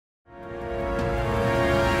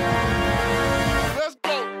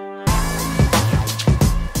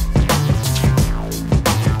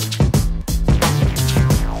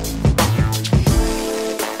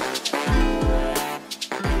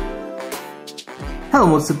Hello,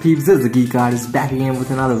 what's up peeps, this is the Geek Artist back again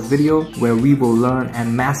with another video where we will learn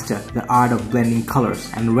and master the art of blending colors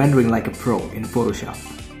and rendering like a pro in Photoshop.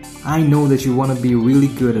 I know that you want to be really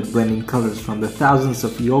good at blending colors from the thousands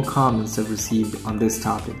of your comments I've received on this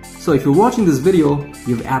topic. So if you're watching this video,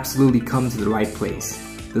 you've absolutely come to the right place.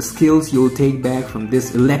 The skills you'll take back from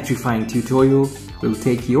this electrifying tutorial will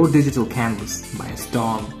take your digital canvas by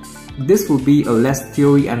storm. This will be a less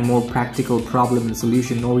theory and more practical problem and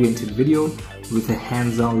solution oriented video with a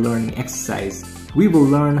hands-on learning exercise. We will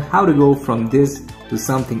learn how to go from this to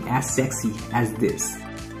something as sexy as this.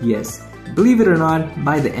 Yes, believe it or not,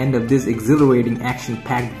 by the end of this exhilarating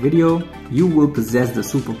action-packed video, you will possess the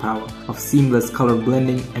superpower of seamless color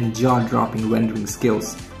blending and jaw-dropping rendering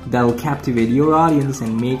skills that will captivate your audience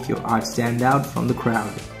and make your art stand out from the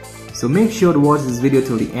crowd. So make sure to watch this video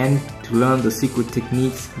till the end to learn the secret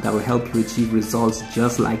techniques that will help you achieve results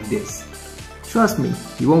just like this. Trust me,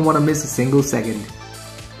 you won't want to miss a single second.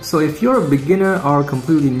 So if you're a beginner or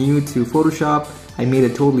completely new to Photoshop, I made a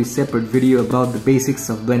totally separate video about the basics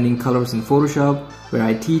of blending colors in Photoshop, where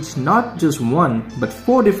I teach not just one but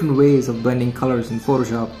 4 different ways of blending colors in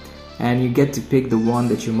Photoshop, and you get to pick the one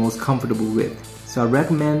that you're most comfortable with. So I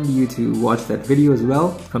recommend you to watch that video as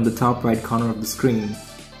well from the top right corner of the screen.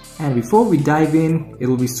 And before we dive in,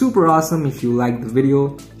 it'll be super awesome if you like the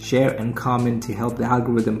video, share and comment to help the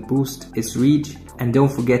algorithm boost its reach, and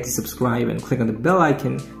don't forget to subscribe and click on the bell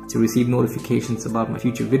icon to receive notifications about my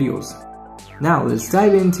future videos. Now let's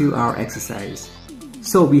dive into our exercise.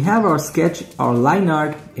 So we have our sketch or line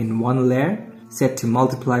art in one layer set to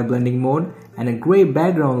multiply blending mode and a gray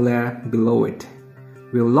background layer below it.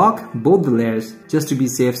 We'll lock both the layers just to be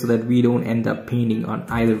safe so that we don't end up painting on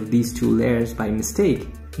either of these 2 layers by mistake.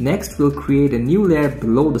 Next, we'll create a new layer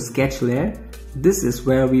below the sketch layer. This is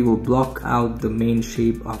where we will block out the main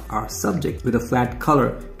shape of our subject with a flat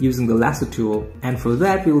color using the lasso tool, and for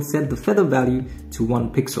that we will set the feather value to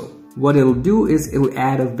 1 pixel. What it'll do is it'll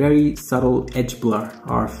add a very subtle edge blur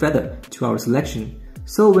or feather to our selection.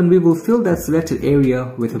 So when we will fill that selected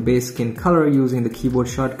area with a base skin color using the keyboard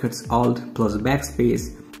shortcuts Alt plus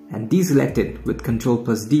Backspace and deselect it with Ctrl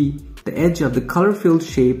plus D, the edge of the color filled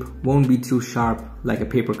shape won't be too sharp like a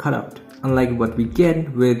paper cutout, unlike what we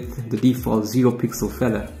get with the default 0 pixel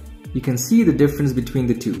feather. You can see the difference between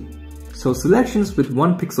the two. So selections with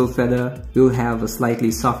 1 pixel feather will have a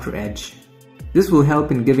slightly softer edge. This will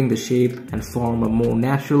help in giving the shape and form a more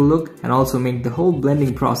natural look and also make the whole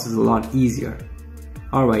blending process a lot easier.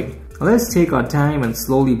 Alright, let's take our time and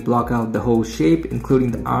slowly block out the whole shape,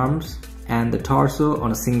 including the arms and the torso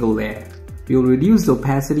on a single layer. We will reduce the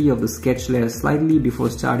opacity of the sketch layer slightly before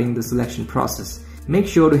starting the selection process. Make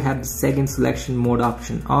sure to have the second selection mode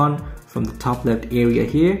option on from the top left area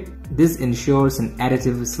here. This ensures an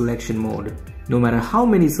additive selection mode. No matter how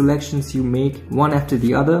many selections you make one after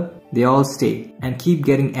the other, they all stay and keep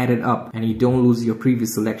getting added up and you don't lose your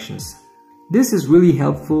previous selections. This is really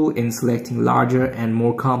helpful in selecting larger and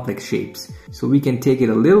more complex shapes, so we can take it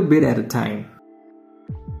a little bit at a time.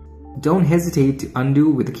 Don't hesitate to undo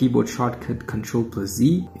with the keyboard shortcut Ctrl plus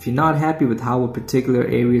Z if you're not happy with how a particular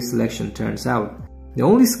area selection turns out. The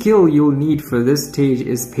only skill you'll need for this stage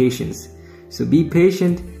is patience. So be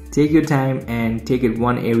patient, take your time and take it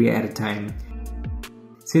one area at a time.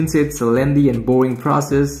 Since it's a lengthy and boring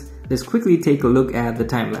process, let's quickly take a look at the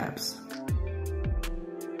time lapse.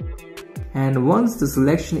 And once the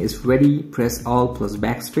selection is ready, press Alt plus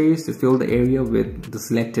Backspace to fill the area with the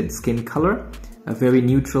selected skin color. A very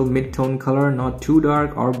neutral mid-tone color, not too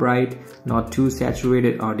dark or bright, not too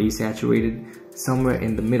saturated or desaturated, somewhere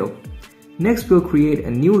in the middle. Next we'll create a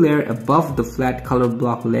new layer above the flat color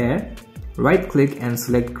block layer. Right click and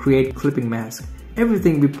select Create Clipping Mask.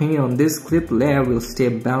 Everything we paint on this clip layer will stay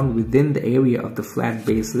bound within the area of the flat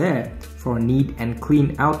base layer for a neat and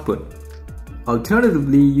clean output.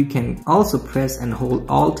 Alternatively, you can also press and hold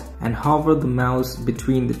Alt and hover the mouse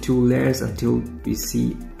between the 2 layers until we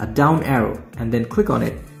see a down arrow and then click on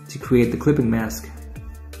it to create the clipping mask.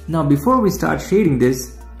 Now before we start shading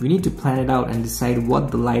this, we need to plan it out and decide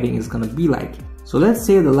what the lighting is gonna be like. So let's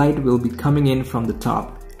say the light will be coming in from the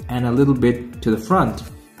top and a little bit to the front,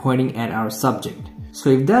 pointing at our subject.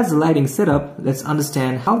 So if that's the lighting setup, let's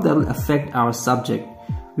understand how that will affect our subject.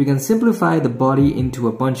 We can simplify the body into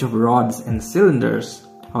a bunch of rods and cylinders.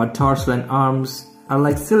 Our torso and arms are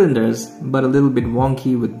like cylinders but a little bit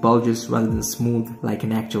wonky with bulges rather than smooth like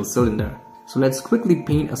an actual cylinder. So let's quickly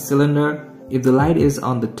paint a cylinder. If the light is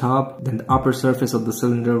on the top, then the upper surface of the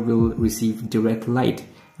cylinder will receive direct light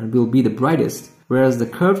and will be the brightest, whereas the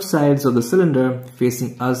curved sides of the cylinder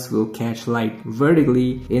facing us will catch light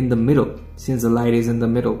vertically in the middle, since the light is in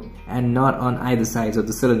the middle and not on either sides of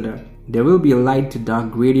the cylinder. There will be a light to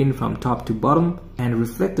dark gradient from top to bottom and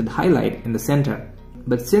reflected highlight in the center.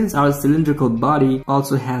 But since our cylindrical body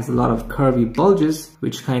also has a lot of curvy bulges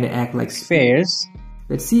which kinda act like spheres,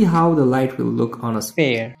 let's see how the light will look on a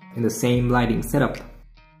sphere in the same lighting setup.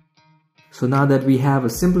 So now that we have a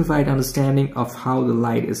simplified understanding of how the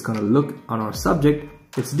light is gonna look on our subject,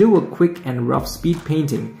 let's do a quick and rough speed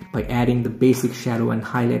painting by adding the basic shadow and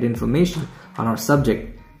highlight information on our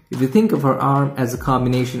subject. If you think of our arm as a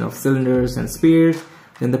combination of cylinders and spheres,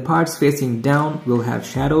 then the parts facing down will have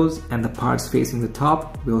shadows and the parts facing the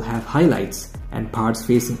top will have highlights, and parts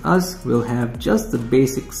facing us will have just the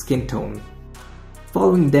basic skin tone.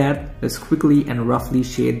 Following that, let's quickly and roughly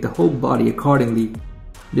shade the whole body accordingly.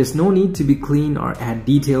 There's no need to be clean or add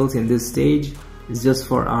details in this stage, it's just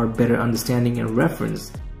for our better understanding and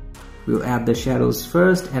reference. We'll add the shadows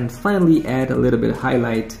first and finally add a little bit of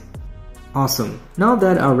highlight. Awesome. Now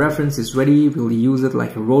that our reference is ready, we'll use it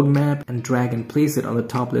like a roadmap and drag and place it on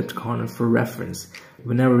the top left corner for reference.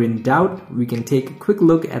 Whenever in doubt, we can take a quick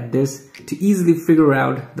look at this to easily figure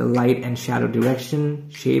out the light and shadow direction,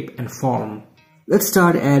 shape and form. Let's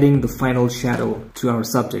start adding the final shadow to our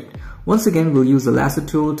subject. Once again, we'll use the lasso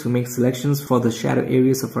tool to make selections for the shadow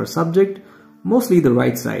areas of our subject, mostly the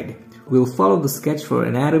right side. We'll follow the sketch for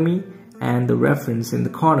anatomy and the reference in the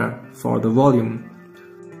corner for the volume.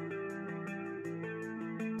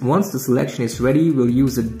 Once the selection is ready, we'll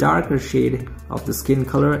use a darker shade of the skin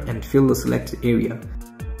color and fill the selected area.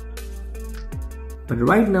 But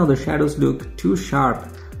right now the shadows look too sharp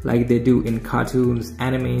like they do in cartoons,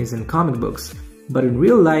 animes and comic books. But in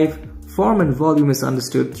real life, form and volume is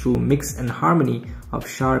understood through mix and harmony of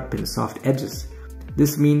sharp and soft edges.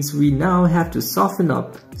 This means we now have to soften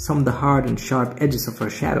up some of the hard and sharp edges of our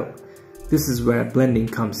shadow. This is where blending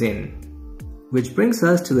comes in. Which brings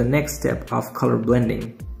us to the next step of color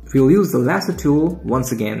blending. We'll use the lasso tool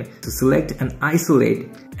once again to select and isolate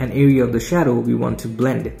an area of the shadow we want to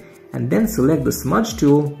blend, and then select the smudge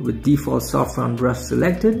tool with default soft round brush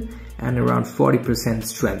selected and around 40%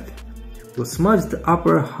 strength. We'll smudge the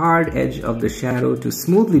upper hard edge of the shadow to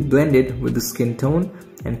smoothly blend it with the skin tone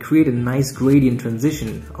and create a nice gradient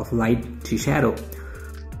transition of light to shadow.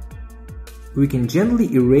 We can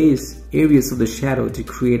gently erase areas of the shadow to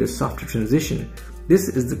create a softer transition. This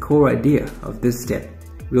is the core idea of this step.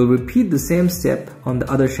 We'll repeat the same step on the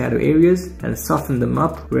other shadow areas and soften them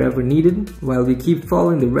up wherever needed while we keep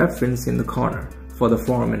following the reference in the corner for the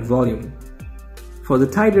form and volume. For the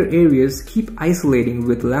tighter areas, keep isolating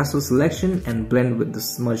with lasso selection and blend with the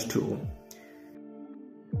smudge tool.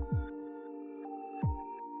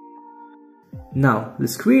 Now,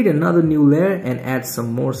 let's create another new layer and add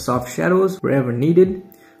some more soft shadows wherever needed.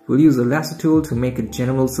 We'll use the lasso tool to make a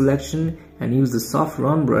general selection and use the soft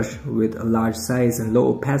round brush with a large size and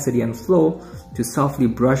low opacity and flow to softly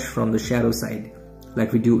brush from the shadow side,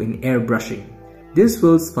 like we do in airbrushing. This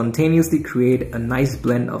will spontaneously create a nice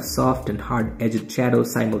blend of soft and hard edged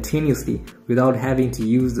shadows simultaneously without having to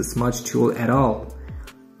use the smudge tool at all.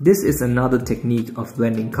 This is another technique of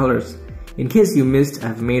blending colors. In case you missed,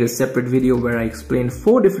 I've made a separate video where I explain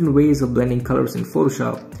 4 different ways of blending colors in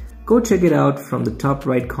Photoshop. Go check it out from the top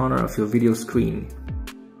right corner of your video screen.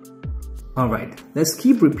 Alright, let's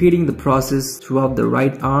keep repeating the process throughout the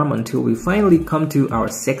right arm until we finally come to our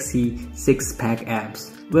sexy 6-pack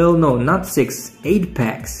abs. Well, no, not 6, 8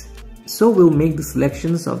 packs. So we'll make the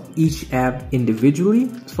selections of each ab individually,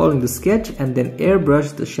 following the sketch, and then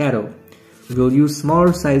airbrush the shadow. We'll use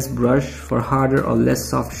smaller size brush for harder or less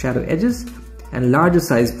soft shadow edges and larger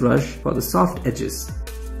size brush for the soft edges.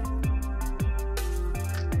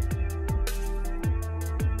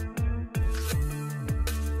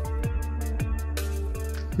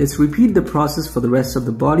 Let's repeat the process for the rest of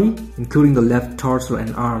the body, including the left torso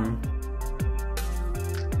and arm.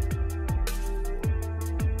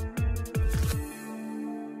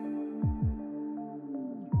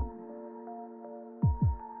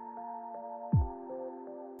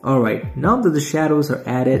 Alright, now that the shadows are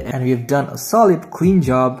added and we have done a solid clean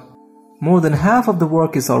job, more than half of the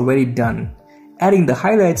work is already done. Adding the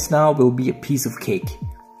highlights now will be a piece of cake.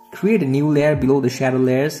 Create a new layer below the shadow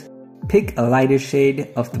layers. Pick a lighter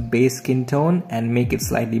shade of the base skin tone and make it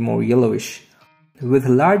slightly more yellowish. With a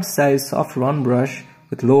large size soft round brush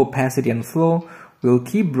with low opacity and flow, we'll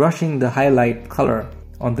keep brushing the highlight color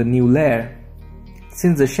on the new layer.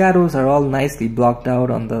 Since the shadows are all nicely blocked out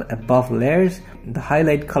on the above layers, the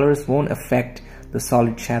highlight colors won't affect the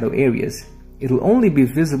solid shadow areas. It'll only be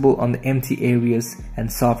visible on the empty areas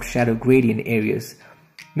and soft shadow gradient areas.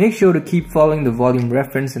 Make sure to keep following the volume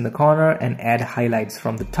reference in the corner and add highlights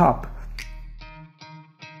from the top.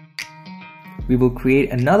 We will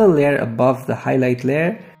create another layer above the highlight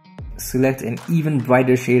layer. Select an even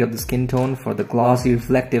brighter shade of the skin tone for the glossy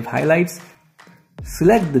reflective highlights.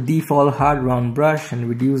 Select the default hard round brush and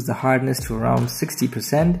reduce the hardness to around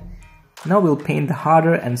 60%. Now we'll paint the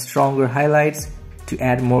harder and stronger highlights to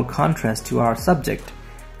add more contrast to our subject,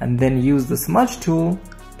 and then use the smudge tool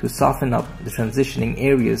to soften up the transitioning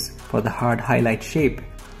areas for the hard highlight shape.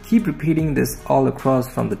 Keep repeating this all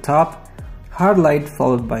across from the top, hard light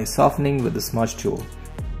followed by softening with the smudge tool.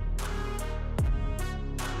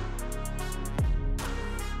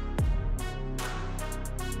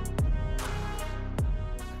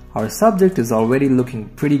 Our subject is already looking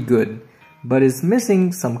pretty good, but is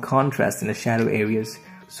missing some contrast in the shadow areas,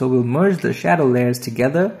 so we'll merge the shadow layers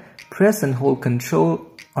together, press and hold Ctrl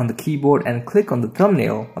on the keyboard and click on the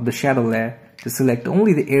thumbnail of the shadow layer to select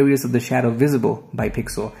only the areas of the shadow visible by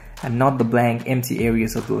pixel and not the blank empty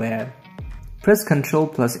areas of the layer. Press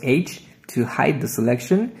Ctrl plus H to hide the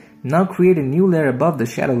selection. Now create a new layer above the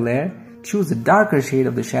shadow layer, choose a darker shade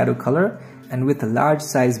of the shadow color, and with a large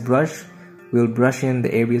size brush, we'll brush in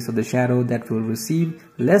the areas of the shadow that will receive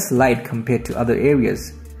less light compared to other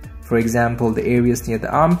areas. For example, the areas near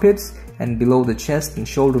the armpits and below the chest and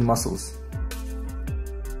shoulder muscles.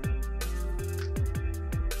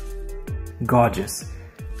 Gorgeous.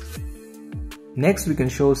 Next, we can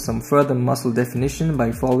show some further muscle definition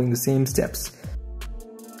by following the same steps.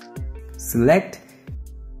 Select,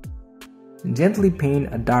 gently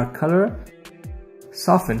paint a dark color,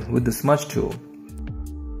 soften with the smudge tool.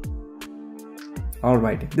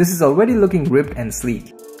 Alright, this is already looking ripped and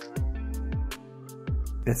sleek.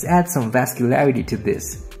 Let's add some vascularity to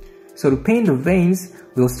this. So to paint the veins,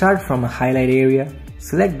 we'll start from a highlight area,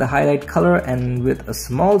 select the highlight color, and with a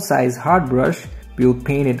small size hard brush, we'll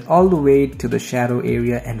paint it all the way to the shadow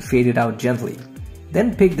area and fade it out gently.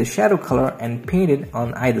 Then pick the shadow color and paint it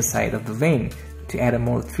on either side of the vein to add a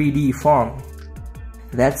more 3D form.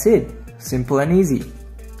 That's it, simple and easy.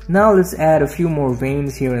 Now let's add a few more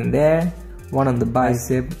veins here and there. One on the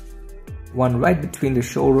bicep, one right between the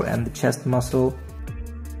shoulder and the chest muscle,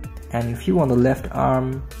 and a few on the left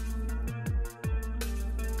arm,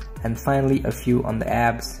 and finally a few on the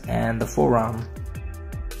abs and the forearm.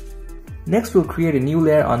 Next, we'll create a new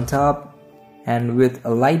layer on top, and with a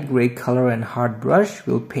light gray color and hard brush,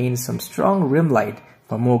 we'll paint some strong rim light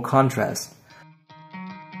for more contrast.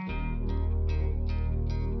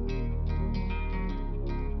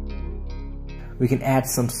 We can add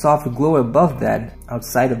some soft glow above that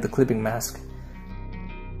outside of the clipping mask.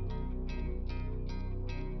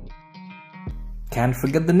 Can't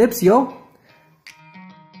forget the nips, yo!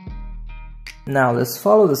 Now let's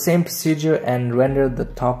follow the same procedure and render the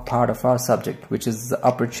top part of our subject, which is the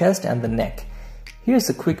upper chest and the neck. Here's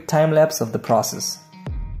a quick time lapse of the process.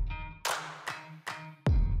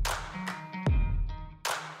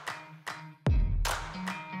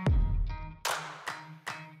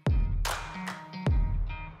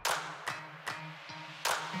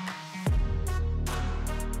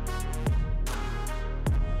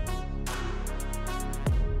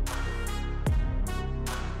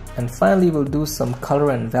 And finally, we'll do some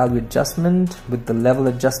color and value adjustment with the level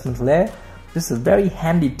adjustment layer. This is a very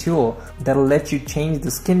handy tool that'll let you change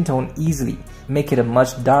the skin tone easily, make it a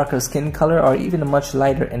much darker skin color or even a much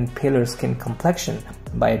lighter and paler skin complexion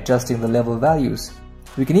by adjusting the level values.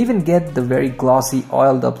 We can even get the very glossy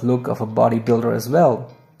oiled up look of a bodybuilder as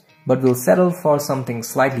well. But we'll settle for something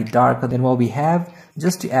slightly darker than what we have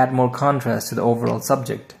just to add more contrast to the overall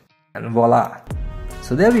subject. And voila!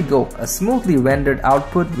 So there we go, a smoothly rendered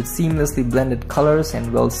output with seamlessly blended colors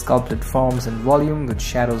and well sculpted forms and volume with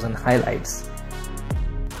shadows and highlights.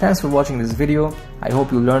 Thanks for watching this video. I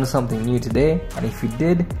hope you learned something new today, and if you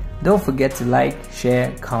did, don't forget to like,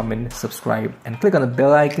 share, comment, subscribe, and click on the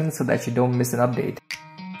bell icon so that you don't miss an update.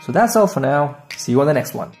 So that's all for now. See you on the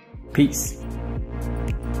next one. Peace.